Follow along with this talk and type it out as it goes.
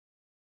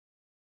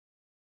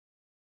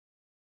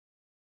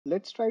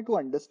Let's try to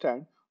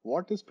understand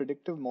what is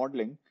predictive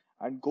modeling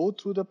and go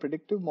through the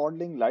predictive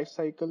modeling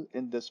lifecycle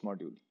in this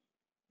module.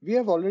 We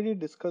have already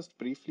discussed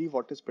briefly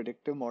what is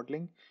predictive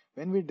modeling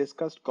when we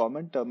discussed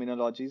common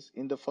terminologies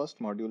in the first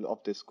module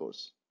of this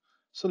course.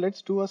 So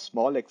let's do a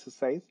small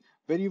exercise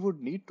where you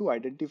would need to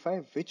identify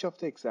which of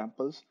the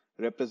examples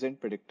represent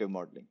predictive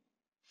modeling.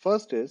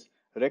 First is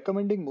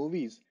recommending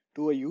movies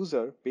to a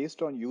user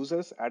based on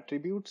user's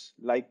attributes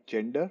like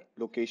gender,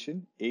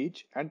 location,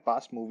 age, and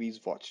past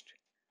movies watched.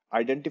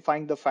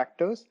 Identifying the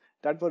factors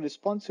that were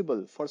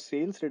responsible for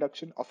sales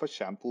reduction of a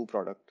shampoo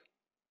product.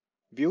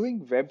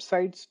 Viewing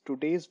websites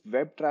today's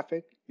web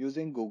traffic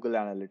using Google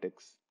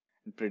Analytics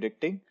and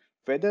predicting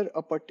whether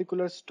a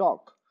particular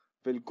stock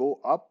will go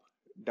up,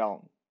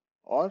 down,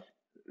 or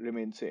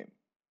remain same.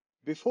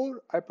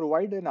 Before I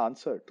provide an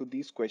answer to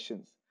these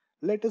questions,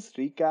 let us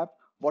recap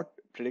what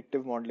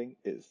predictive modeling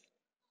is.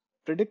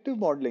 Predictive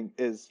modeling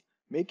is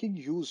making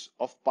use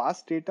of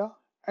past data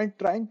and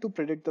trying to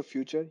predict the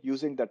future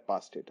using that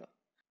past data.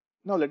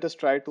 Now let us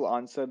try to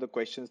answer the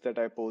questions that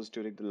I posed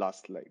during the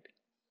last slide.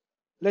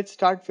 Let's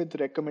start with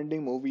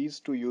recommending movies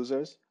to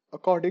users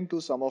according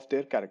to some of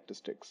their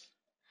characteristics.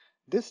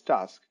 This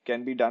task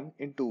can be done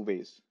in two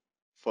ways.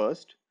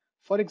 First,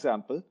 for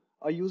example,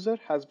 a user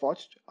has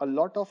watched a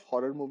lot of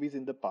horror movies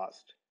in the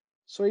past,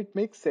 so it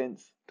makes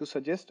sense to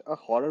suggest a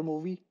horror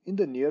movie in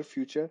the near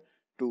future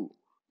too,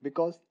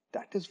 because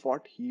that is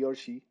what he or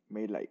she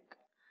may like.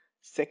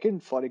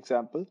 Second, for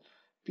example,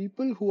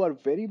 people who are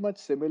very much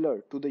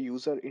similar to the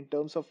user in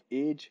terms of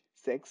age,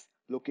 sex,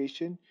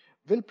 location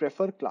will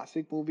prefer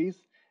classic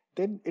movies,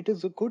 then it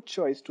is a good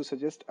choice to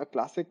suggest a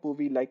classic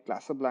movie like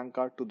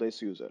Casablanca to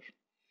this user.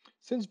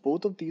 Since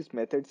both of these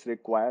methods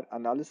require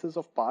analysis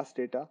of past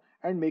data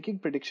and making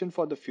prediction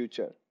for the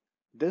future,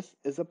 this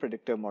is a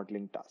predictive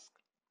modeling task.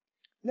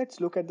 Let's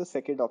look at the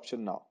second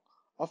option now,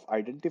 of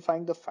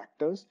identifying the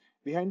factors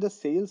behind the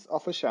sales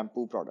of a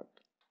shampoo product.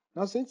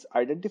 Now, since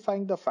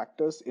identifying the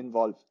factors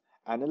involve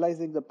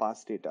analyzing the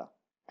past data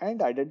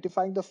and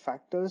identifying the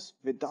factors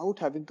without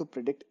having to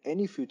predict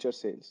any future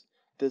sales,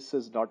 this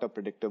is not a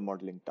predictive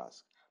modeling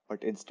task,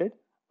 but instead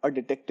a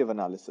detective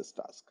analysis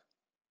task.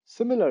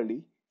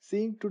 Similarly,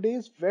 seeing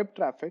today's web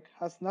traffic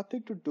has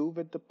nothing to do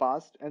with the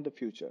past and the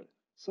future.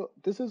 So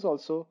this is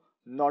also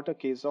not a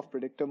case of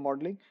predictive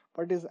modeling,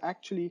 but is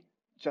actually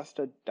just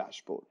a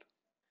dashboard.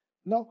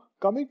 Now,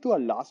 coming to our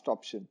last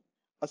option,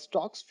 a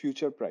stock's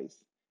future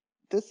price.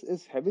 This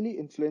is heavily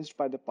influenced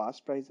by the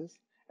past prices,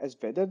 as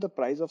whether the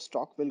price of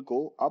stock will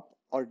go up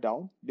or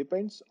down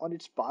depends on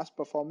its past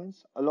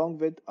performance along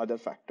with other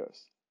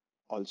factors.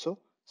 Also,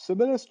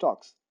 similar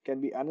stocks can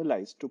be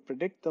analyzed to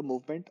predict the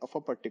movement of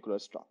a particular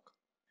stock.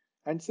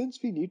 And since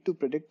we need to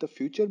predict the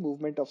future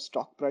movement of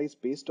stock price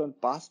based on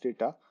past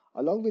data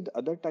along with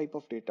other type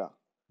of data,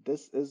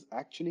 this is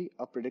actually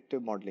a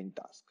predictive modeling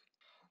task.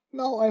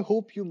 Now, I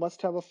hope you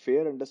must have a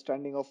fair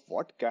understanding of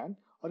what can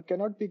or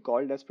cannot be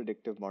called as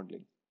predictive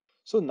modeling.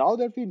 So now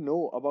that we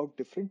know about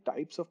different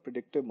types of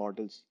predictive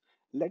models,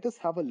 let us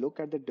have a look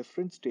at the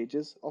different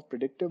stages of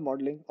predictive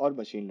modeling or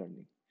machine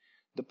learning.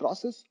 The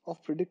process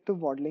of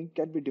predictive modeling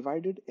can be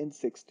divided in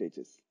 6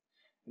 stages.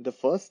 The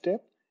first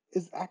step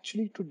is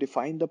actually to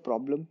define the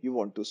problem you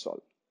want to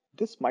solve.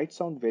 This might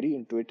sound very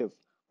intuitive,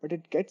 but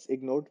it gets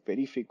ignored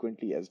very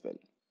frequently as well.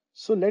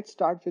 So let's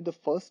start with the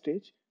first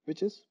stage,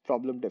 which is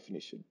problem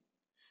definition.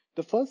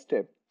 The first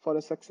step for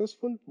a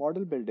successful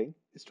model building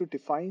is to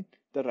define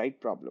the right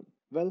problem.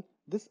 Well,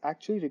 this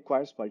actually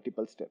requires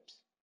multiple steps.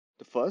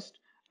 The first,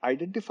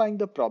 identifying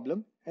the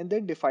problem and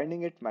then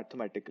defining it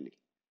mathematically.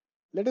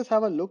 Let us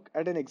have a look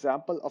at an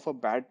example of a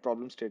bad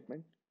problem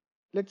statement.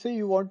 Let's say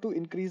you want to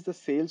increase the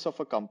sales of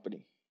a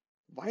company.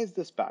 Why is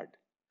this bad?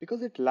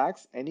 Because it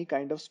lacks any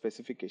kind of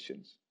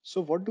specifications.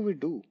 So what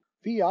do?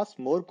 We ask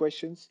more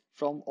questions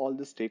from all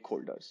the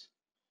stakeholders.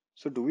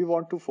 So do we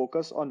want to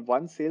focus on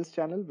one sales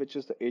channel, which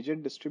is the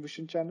agent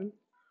distribution channel?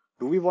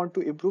 Do we want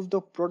to improve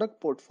the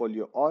product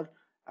portfolio, or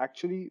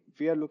actually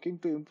we are looking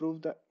to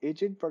improve the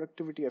agent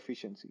productivity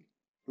efficiency?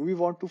 Do we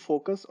want to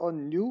focus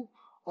on new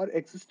or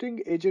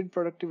existing agent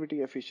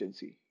productivity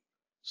efficiency?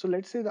 So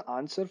let's say the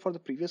answer for the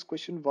previous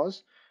question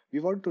was we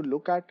want to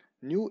look at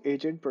new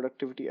agent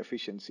productivity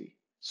efficiency.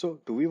 So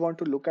do we want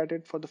to look at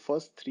it for the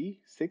first 3,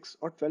 6,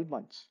 or 12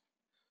 months?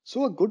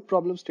 So a good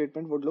problem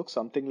statement would look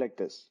something like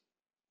this.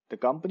 The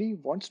company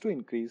wants to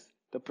increase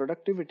the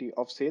productivity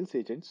of sales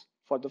agents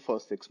for the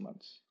first 6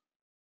 months.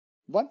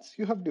 Once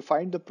you have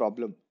defined the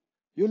problem,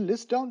 you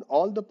list down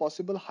all the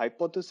possible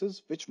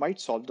hypotheses which might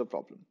solve the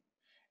problem.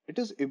 It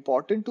is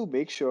important to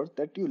make sure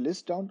that you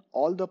list down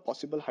all the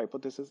possible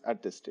hypotheses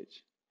at this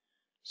stage.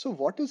 So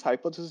what is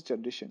hypothesis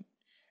generation?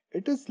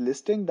 It is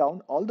listing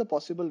down all the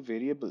possible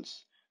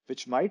variables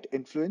which might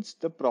influence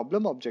the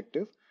problem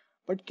objective,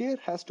 but care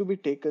has to be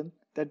taken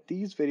that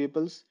these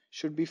variables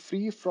should be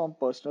free from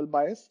personal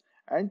bias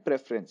and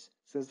preference,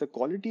 since the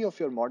quality of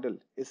your model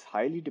is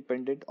highly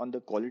dependent on the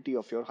quality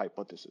of your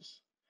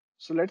hypothesis.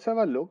 So let's have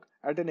a look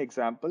at an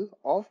example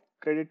of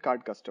credit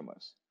card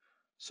customers.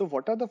 So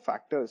what are the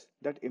factors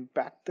that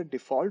impact the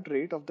default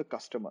rate of the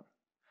customer?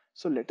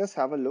 So let us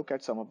have a look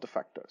at some of the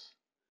factors.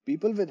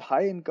 People with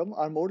high income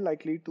are more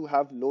likely to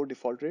have low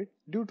default rate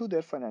due to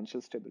their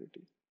financial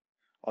stability.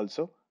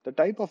 Also, the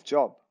type of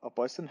job a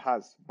person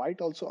has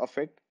might also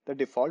affect the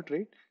default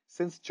rate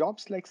since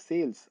jobs like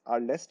sales are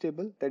less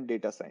stable than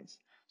data science.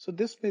 So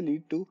this may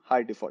lead to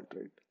high default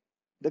rate.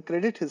 The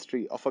credit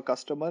history of a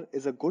customer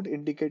is a good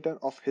indicator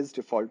of his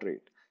default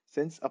rate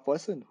since a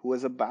person who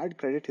has a bad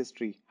credit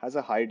history has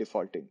a high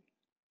defaulting.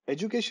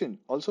 Education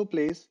also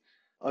plays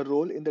a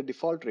role in the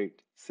default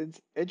rate since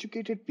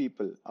educated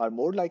people are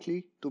more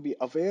likely to be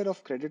aware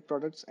of credit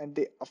products and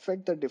they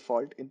affect the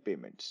default in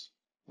payments.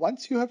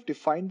 Once you have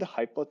defined the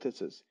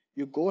hypothesis,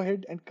 you go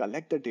ahead and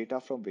collect the data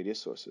from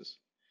various sources.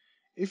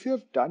 If you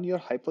have done your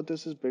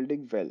hypothesis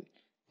building well,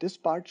 this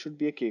part should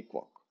be a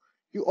cakewalk.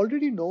 You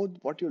already know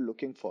what you're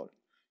looking for.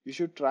 You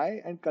should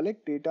try and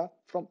collect data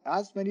from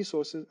as many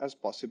sources as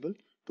possible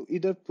to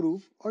either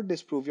prove or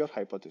disprove your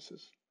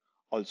hypothesis.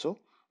 Also,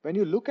 when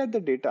you look at the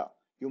data,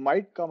 you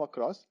might come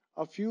across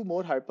a few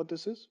more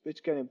hypotheses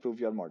which can improve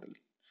your model.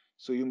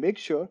 So you make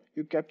sure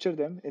you capture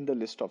them in the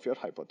list of your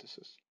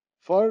hypothesis.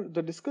 For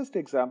the discussed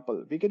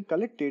example, we can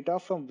collect data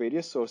from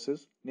various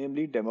sources,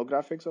 namely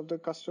demographics of the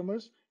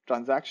customers,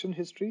 transaction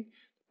history,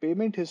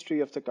 payment history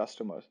of the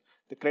customers,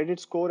 the credit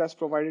score as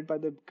provided by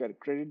the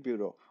credit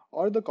bureau,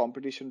 or the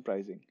competition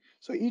pricing.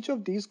 So each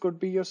of these could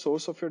be your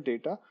source of your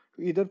data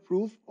to either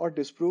prove or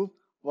disprove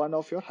one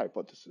of your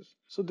hypotheses.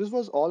 So this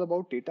was all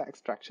about data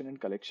extraction and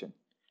collection.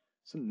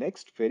 So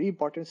next very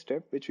important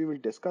step which we will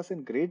discuss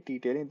in great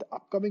detail in the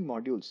upcoming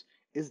modules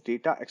is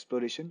data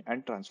exploration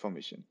and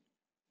transformation.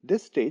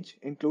 This stage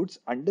includes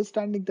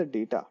understanding the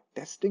data,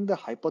 testing the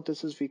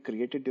hypothesis we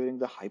created during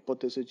the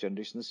hypothesis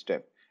generation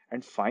step,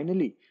 and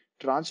finally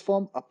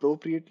transform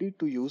appropriately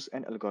to use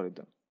an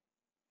algorithm.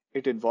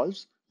 It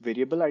involves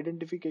variable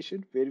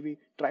identification where we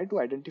try to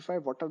identify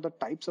what are the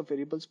types of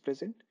variables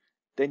present,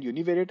 then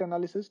univariate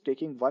analysis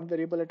taking one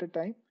variable at a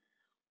time,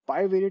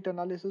 bivariate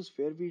analysis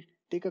where we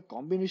take a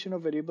combination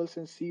of variables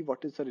and see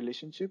what is the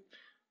relationship,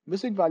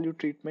 missing value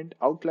treatment,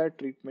 outlier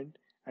treatment,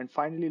 and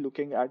finally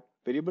looking at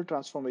variable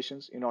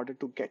transformations in order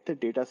to get the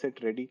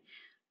dataset ready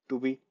to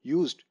be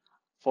used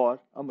for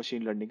a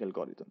machine learning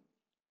algorithm.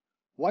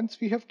 Once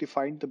we have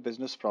defined the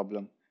business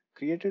problem,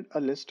 created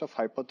a list of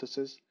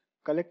hypotheses,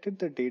 collected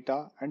the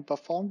data, and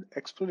performed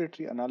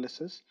exploratory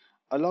analysis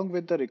along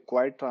with the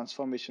required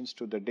transformations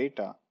to the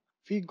data,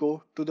 we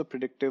go to the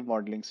predictive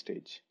modeling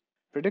stage.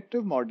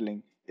 Predictive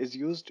modeling is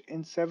used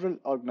in several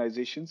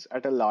organizations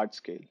at a large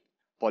scale.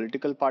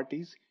 Political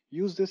parties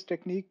use this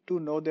technique to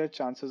know their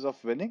chances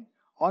of winning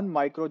on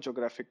micro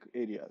geographic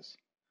areas.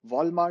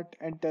 Walmart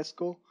and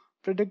Tesco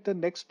predict the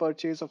next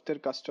purchase of their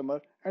customer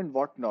and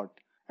whatnot,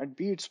 and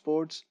be it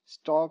sports,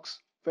 stocks,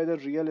 whether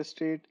real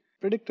estate,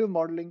 predictive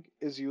modeling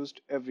is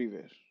used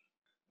everywhere.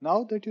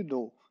 Now that you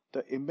know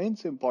the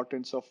immense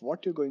importance of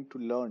what you're going to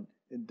learn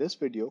in this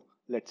video,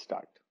 let's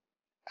start.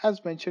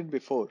 As mentioned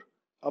before,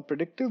 a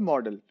predictive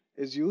model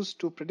is used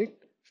to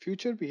predict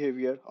future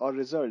behavior or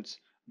results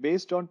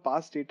based on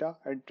past data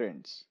and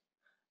trends.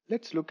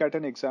 Let's look at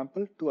an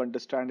example to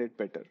understand it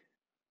better.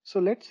 So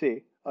let's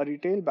say a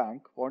retail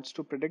bank wants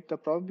to predict the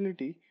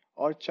probability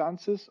or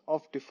chances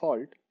of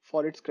default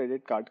for its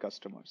credit card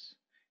customers.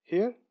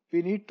 Here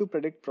we need to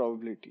predict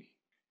probability.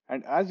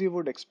 And as you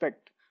would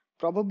expect,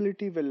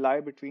 probability will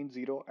lie between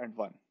 0 and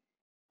 1.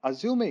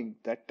 Assuming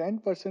that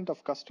 10%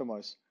 of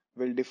customers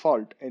will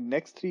default in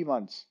next 3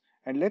 months,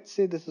 and let's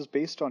say this is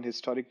based on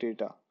historic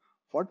data,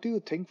 what do you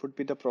think would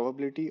be the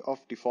probability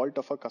of default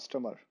of a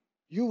customer?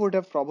 You would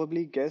have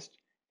probably guessed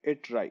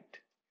it right.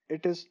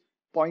 It is zero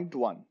point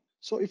 0.1.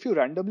 So if you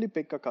randomly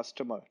pick a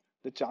customer,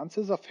 the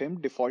chances of him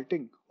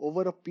defaulting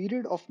over a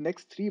period of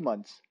next 3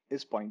 months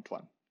is zero point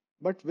 0.1.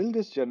 But will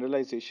this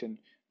generalization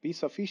be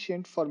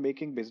sufficient for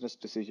making business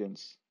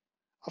decisions?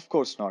 Of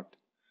course not.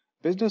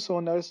 Business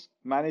owners,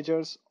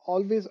 managers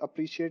always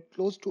appreciate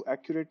close to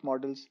accurate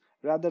models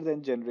rather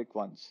than generic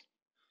ones.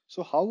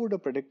 So how would a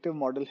predictive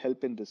model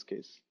help in this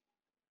case?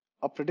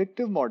 A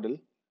predictive model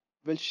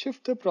will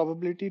shift the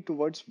probability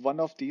towards one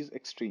of these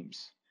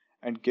extremes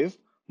and give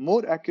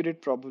more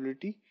accurate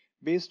probability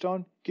based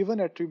on given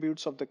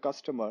attributes of the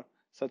customer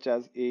such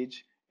as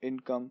age,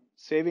 income,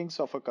 savings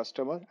of a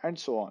customer, and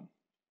so on.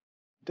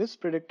 This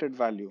predicted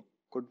value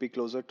could be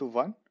closer to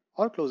 1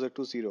 or closer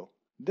to 0.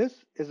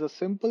 This is a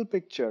simple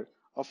picture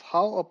of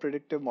how a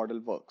predictive model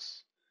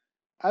works.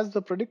 As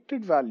the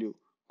predicted value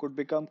could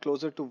become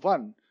closer to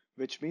 1,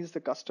 which means the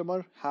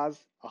customer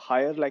has a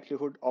higher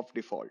likelihood of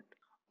default,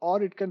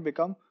 or it can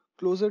become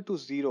closer to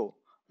 0,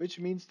 which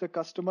means the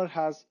customer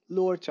has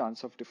lower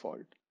chance of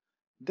default.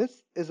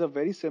 This is a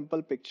very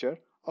simple picture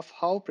of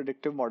how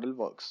predictive model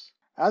works.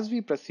 As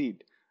we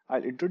proceed,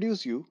 I'll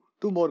introduce you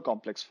to more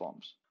complex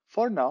forms.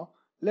 For now,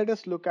 let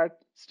us look at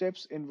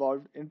steps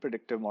involved in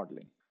predictive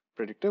modeling.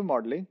 Predictive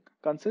modeling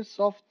consists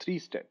of 3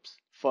 steps.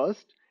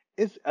 First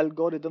is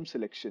algorithm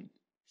selection.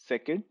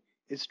 Second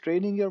is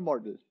training your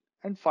model.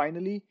 And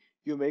finally,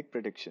 you make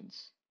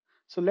predictions.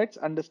 So let's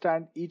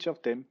understand each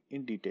of them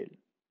in detail.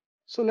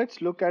 So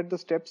let's look at the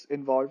steps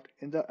involved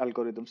in the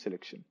algorithm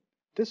selection.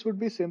 This would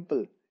be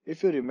simple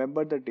if you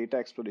remember the data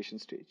exploration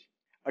stage.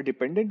 A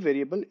dependent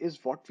variable is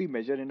what we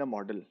measure in a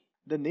model.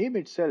 The name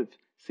itself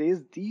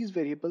says these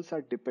variables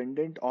are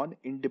dependent on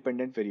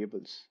independent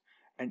variables,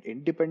 and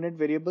independent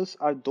variables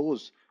are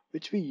those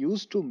which we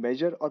use to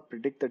measure or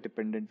predict the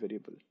dependent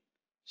variable.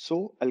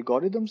 So,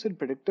 algorithms in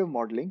predictive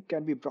modeling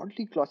can be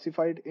broadly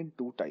classified in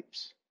two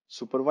types: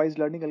 supervised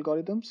learning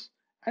algorithms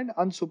and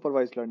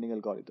unsupervised learning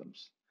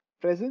algorithms.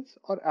 Presence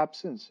or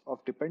absence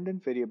of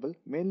dependent variable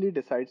mainly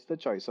decides the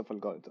choice of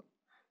algorithm.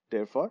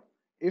 Therefore,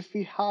 if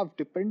we have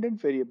dependent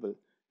variable,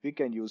 we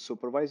can use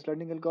supervised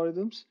learning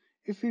algorithms.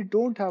 If we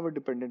don't have a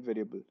dependent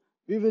variable,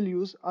 we will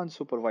use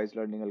unsupervised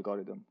learning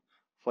algorithm.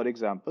 For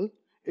example,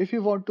 if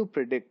you want to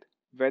predict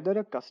whether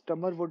a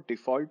customer would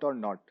default or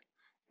not,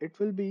 it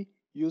will be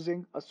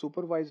using a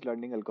supervised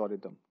learning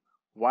algorithm.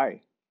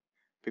 Why?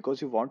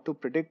 Because you want to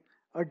predict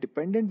a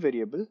dependent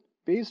variable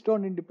based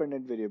on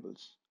independent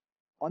variables.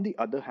 On the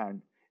other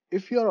hand,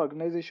 if your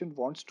organization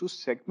wants to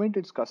segment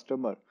its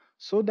customer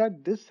so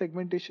that this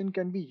segmentation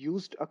can be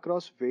used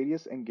across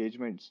various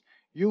engagements,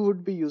 you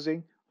would be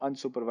using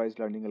unsupervised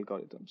learning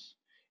algorithms.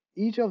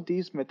 Each of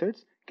these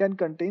methods can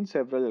contain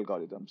several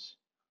algorithms.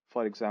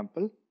 For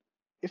example,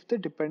 if the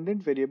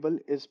dependent variable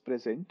is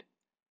present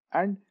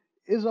and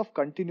is of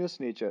continuous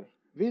nature,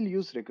 we'll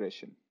use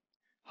regression.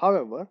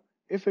 However,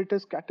 if it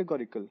is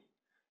categorical,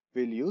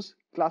 we'll use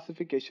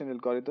classification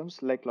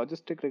algorithms like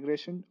logistic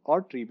regression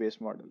or tree-based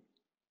model.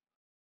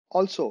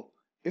 Also,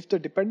 if the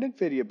dependent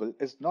variable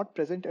is not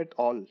present at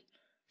all,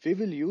 we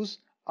will use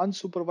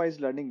unsupervised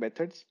learning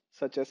methods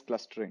such as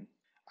clustering.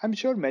 I'm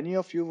sure many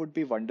of you would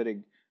be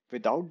wondering,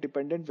 without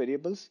dependent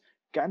variables,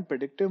 can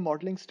predictive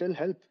modeling still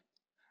help?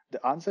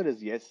 The answer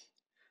is yes.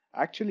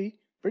 Actually,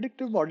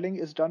 predictive modeling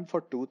is done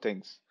for two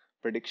things: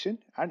 prediction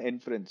and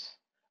inference.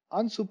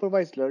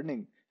 Unsupervised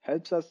learning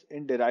helps us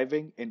in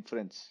deriving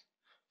inference.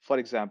 For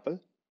example,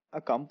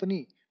 a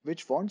company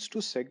which wants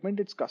to segment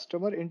its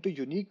customer into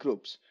unique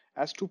groups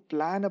as to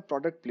plan a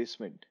product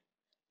placement.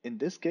 In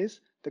this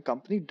case, the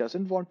company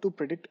doesn't want to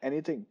predict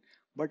anything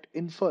but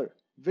infer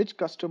which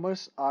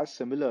customers are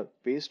similar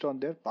based on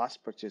their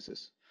past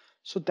purchases.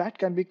 So that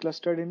can be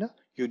clustered in a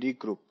unique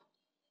group.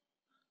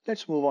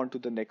 Let's move on to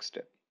the next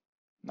step.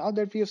 Now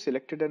that we have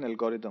selected an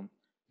algorithm,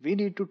 we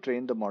need to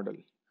train the model.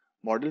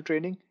 Model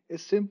training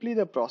is simply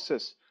the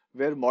process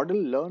where model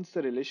learns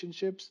the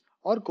relationships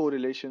or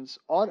correlations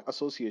or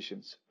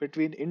associations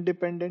between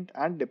independent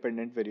and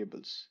dependent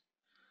variables.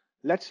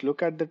 Let's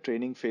look at the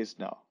training phase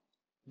now.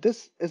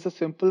 This is a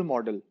simple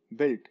model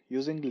built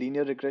using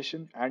linear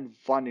regression and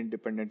one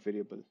independent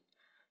variable.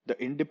 The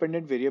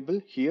independent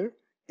variable here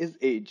is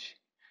age.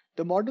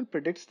 The model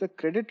predicts the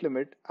credit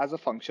limit as a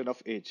function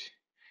of age.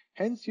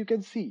 Hence, you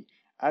can see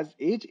as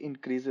age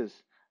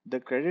increases, the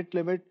credit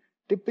limit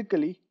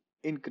typically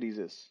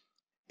increases.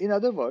 In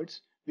other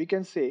words, we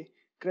can say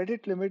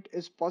credit limit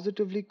is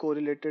positively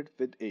correlated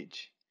with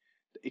age.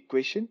 The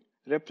equation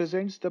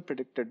represents the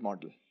predicted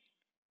model.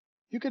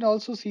 You can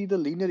also see the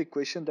linear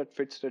equation that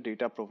fits the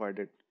data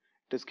provided.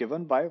 It is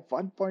given by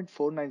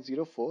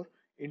 1.4904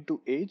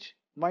 into age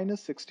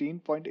minus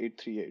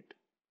 16.838.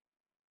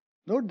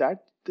 Note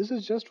that this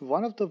is just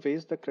one of the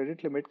ways the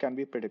credit limit can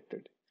be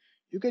predicted.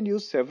 You can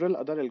use several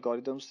other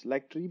algorithms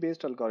like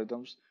tree-based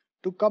algorithms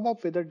to come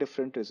up with a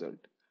different result.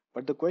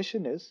 But the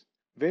question is,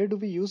 where do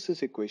we use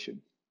this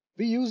equation?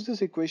 We use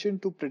this equation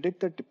to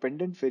predict the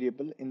dependent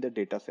variable in the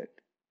dataset.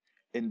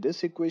 In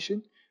this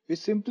equation, we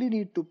simply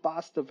need to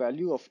pass the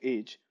value of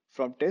age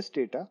from test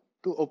data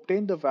to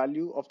obtain the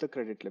value of the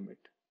credit limit.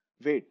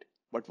 Wait,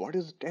 but what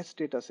is a test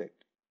data set?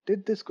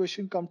 Did this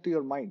question come to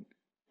your mind?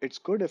 It's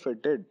good if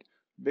it did,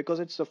 because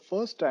it's the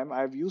first time I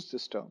have used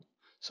this term.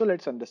 So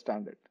let's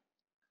understand it.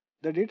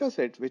 The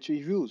dataset which we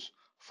use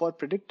for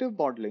predictive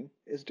modeling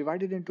is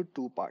divided into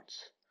two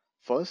parts.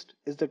 First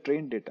is the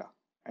trained data,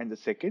 and the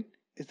second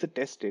is the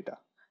test data.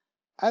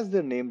 As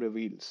their name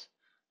reveals,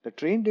 the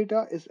trained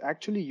data is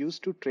actually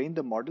used to train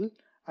the model,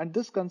 and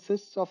this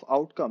consists of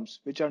outcomes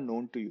which are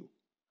known to you.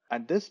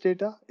 And this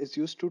data is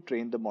used to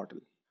train the model.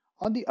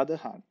 On the other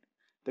hand,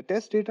 the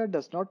test data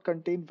does not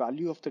contain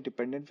value of the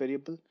dependent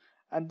variable,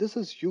 and this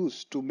is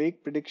used to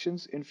make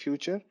predictions in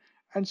future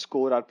and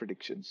score our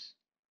predictions.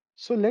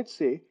 So let's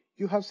say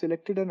you have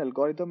selected an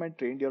algorithm and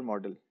trained your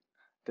model.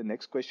 The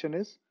next question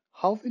is,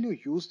 how will you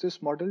use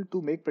this model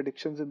to make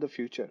predictions in the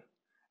future?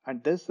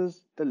 And this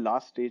is the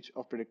last stage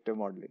of predictive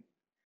modeling.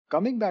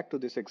 Coming back to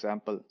this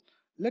example,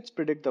 let's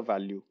predict the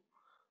value.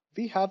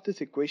 We have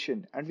this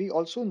equation and we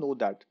also know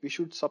that we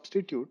should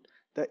substitute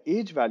the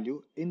age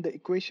value in the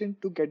equation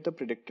to get the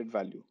predicted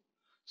value.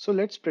 So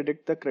let's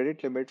predict the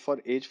credit limit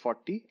for age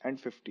 40 and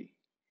 50.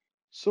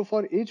 So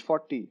for age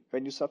 40,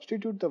 when you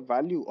substitute the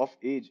value of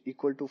age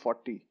equal to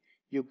 40,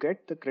 you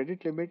get the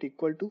credit limit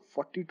equal to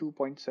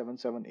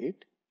 42.778.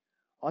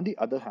 On the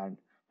other hand,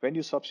 when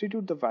you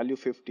substitute the value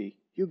 50,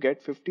 you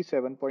get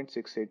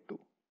 57.682.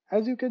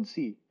 As you can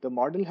see, the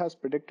model has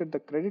predicted the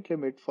credit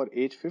limit for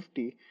age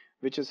 50,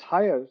 which is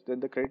higher than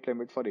the credit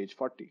limit for age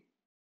 40.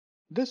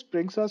 This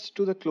brings us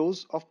to the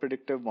close of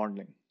predictive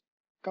modeling.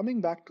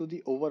 Coming back to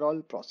the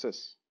overall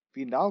process,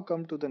 we now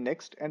come to the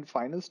next and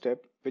final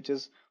step, which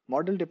is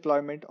model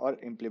deployment or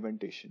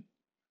implementation.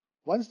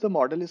 Once the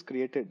model is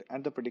created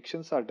and the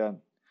predictions are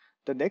done,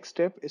 the next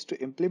step is to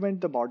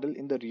implement the model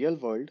in the real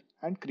world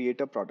and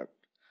create a product.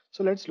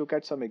 So let's look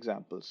at some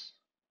examples.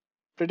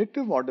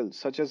 Predictive models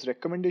such as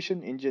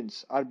recommendation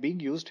engines are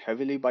being used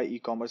heavily by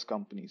e-commerce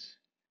companies.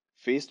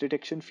 Face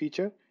detection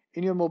feature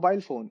in your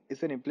mobile phone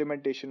is an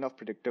implementation of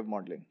predictive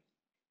modeling.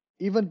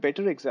 Even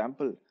better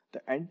example,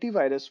 the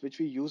antivirus which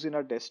we use in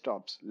our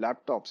desktops,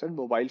 laptops and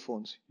mobile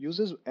phones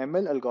uses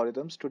ML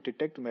algorithms to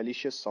detect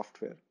malicious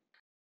software.